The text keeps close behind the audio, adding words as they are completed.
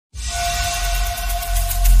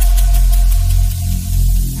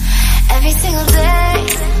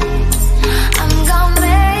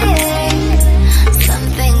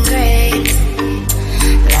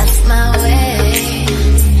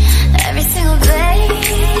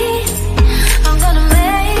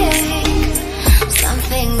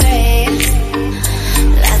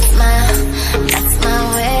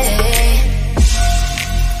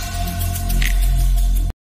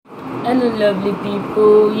lovely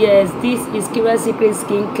people. Yes, this is Kira Secret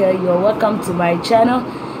Skincare. You're welcome to my channel.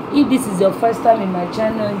 If this is your first time in my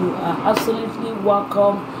channel, you are absolutely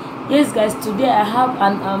welcome. Yes guys, today I have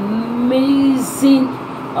an amazing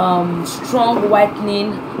strong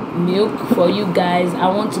whitening milk for you guys. I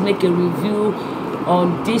want to make a review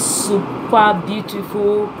on this super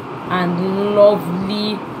beautiful and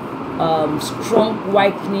lovely strong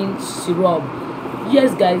whitening syrup.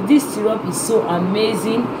 Yes guys, this syrup is so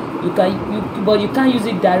amazing. You can't use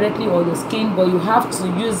it directly on your skin, but you have to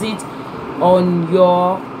use it on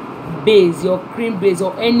your base, your cream base,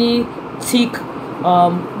 or any thick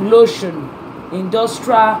lotion,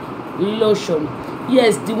 industrial lotion.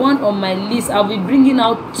 Yes, the one on my list, I'll be bringing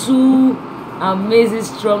out two amazing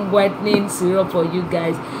strong whitening syrup for you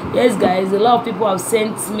guys. Yes guys, a lot of people have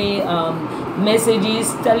sent me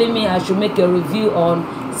messages telling me I should make a review on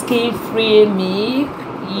SKINFREE milk.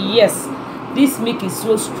 Yes, this milk is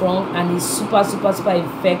so strong and is super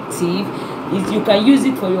effective. You can use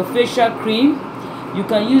it for your facial cream, you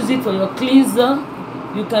can use it for your cleanser,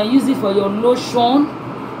 you can use it for your lotion,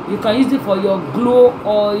 you can use it for your glow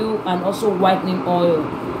oil and also whitening oil.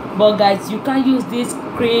 But guys, you can use this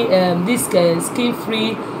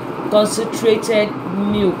SKINFREE concentrated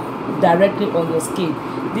milk directly on your skin.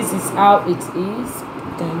 This is how it is.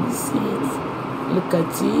 Can you see it? Look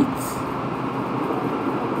at it.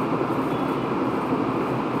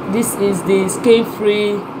 This is the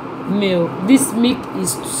SKINFREE milk. This milk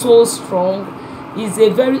is so strong. It's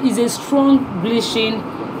a strong bleaching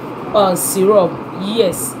syrup.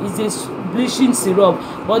 Yes, it's a bleaching syrup,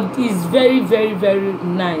 but it's very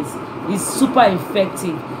nice. It's super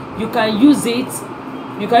effective. You can use it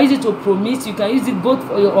to promise, you can use it both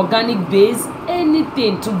for your organic base,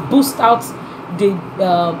 anything to boost out the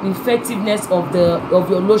effectiveness of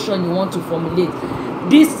your lotion you want to formulate.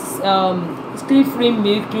 This SKINFREE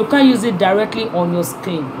milk, you can use it directly on your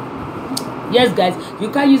skin. Yes guys, you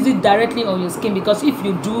can't use it directly on your skin, because if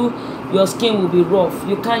you do, your skin will be rough.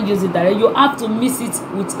 You can't use it directly. You have to mix it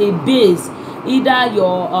with a base, either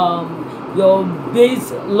your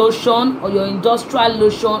base lotion or your industrial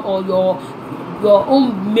lotion or your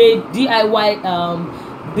homemade DIY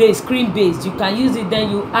base, cream base. You can use it, then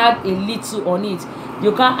you add a little on it.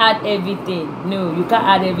 You can't add everything. No, you can't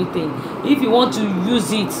add everything. If you want to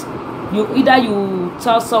use it, you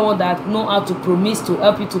tell someone that know how to promise to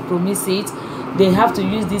help you to promise it. They have to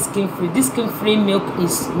use this SKINFREE. This SKINFREE milk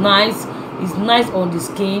is nice. It's nice on the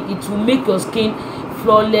skin. It will make your skin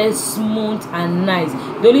flawless, smooth and nice.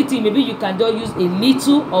 The only thing, maybe you can just use a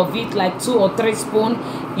little of it, like 2 or 3 spoons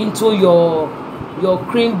into your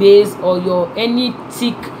cream base or your any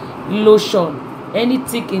thick lotion, any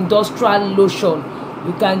thick industrial lotion.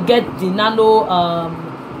 You can get the nano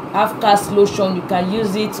half-cast lotion. You can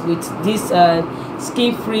use it with this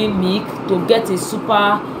SKINFREE milk to get a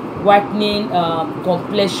super whitening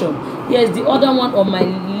complexion. Yes, the other one on my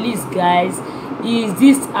list guys is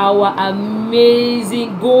this our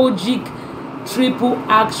amazing GOJI triple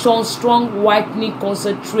action strong whitening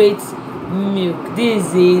concentrate milk.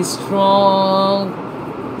 This is a strong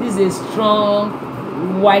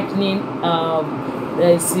whitening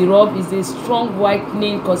syrup. Is a strong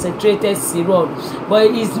whitening concentrated syrup, but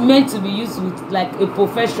it's meant to be used with like a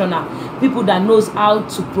professional, people that knows how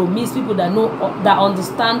to promise, people that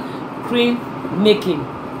understand cream making.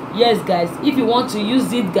 Yes guys, if you want to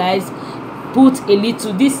use it guys, put a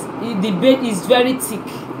little. The base is very thick.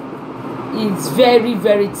 It's very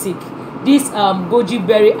thick. This GOJI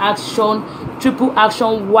berry action triple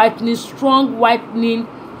action whitening strong whitening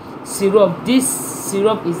syrup. This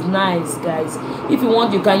syrup is nice guys. If you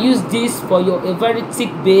want, you can use this for a very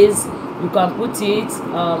thick base. You can put it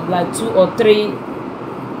like 2 or 3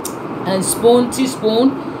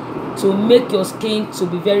 teaspoon to make your skin to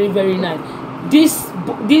be very nice.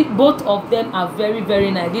 Both of them are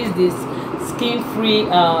very nice. This is SKINFREE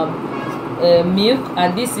milk,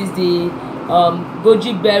 and this is the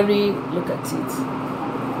GOJI berry. Look at it.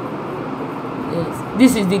 Yes,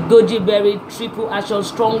 this is the GOJI berry triple action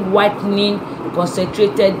strong whitening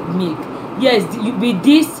concentrated milk. Yes, with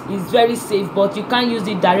this is very safe, but you can't use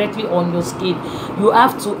it directly on your skin. You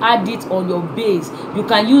have to add it on your base. You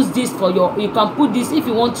can use this for you can put this if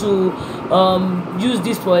you want to use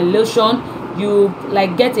this for a lotion. You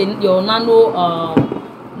like get your nano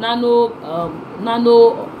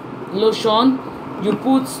lotion. You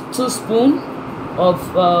put 2 spoons of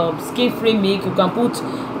SKINFREE milk. You can put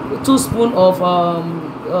 2 spoons of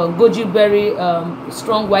GOJI berry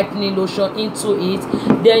strong whitening lotion into it.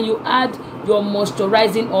 Then you add your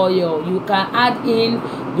moisturizing oil. You can add in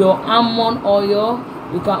your almond oil.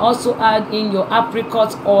 You can also add in your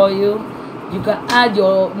apricot oil. You can add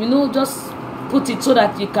your just put it so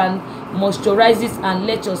that you can moisturize it and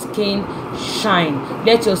let your skin shine,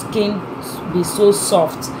 let your skin be so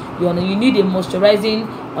soft. You need a moisturizing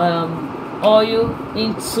oil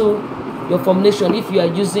into your formulation if you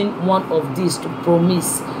are using one of these to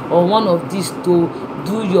promise, or one of these to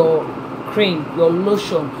do your cream, your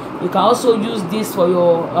lotion. You can also use this for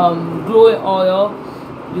your glow oil.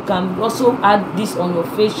 You can also add this on your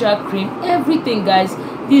facial cream, everything, guys.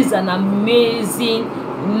 This is an amazing,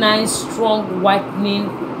 nice, strong whitening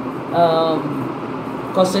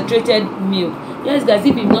concentrated milk. Yes, guys,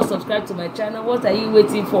 if you've not subscribed to my channel, what are you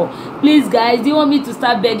waiting for? Please, guys, do you want me to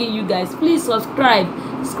start begging you guys? Please subscribe.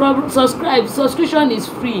 Subscribe. Subscription is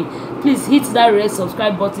free. Please hit that red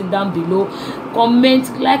subscribe button down below.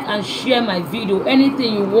 Comment, like, and share my video.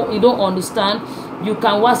 Anything you don't understand, you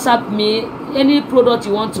can WhatsApp me. Any product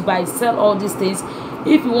you want to buy, sell all these things.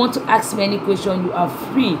 If you want to ask me any question, you are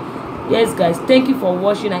free. Yes, guys, thank you for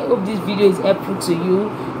watching. I hope this video is helpful to you.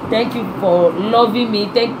 Thank you for loving me.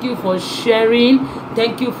 Thank you for sharing.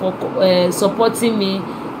 Thank you for supporting me.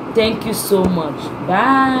 Thank you so much.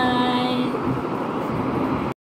 Bye.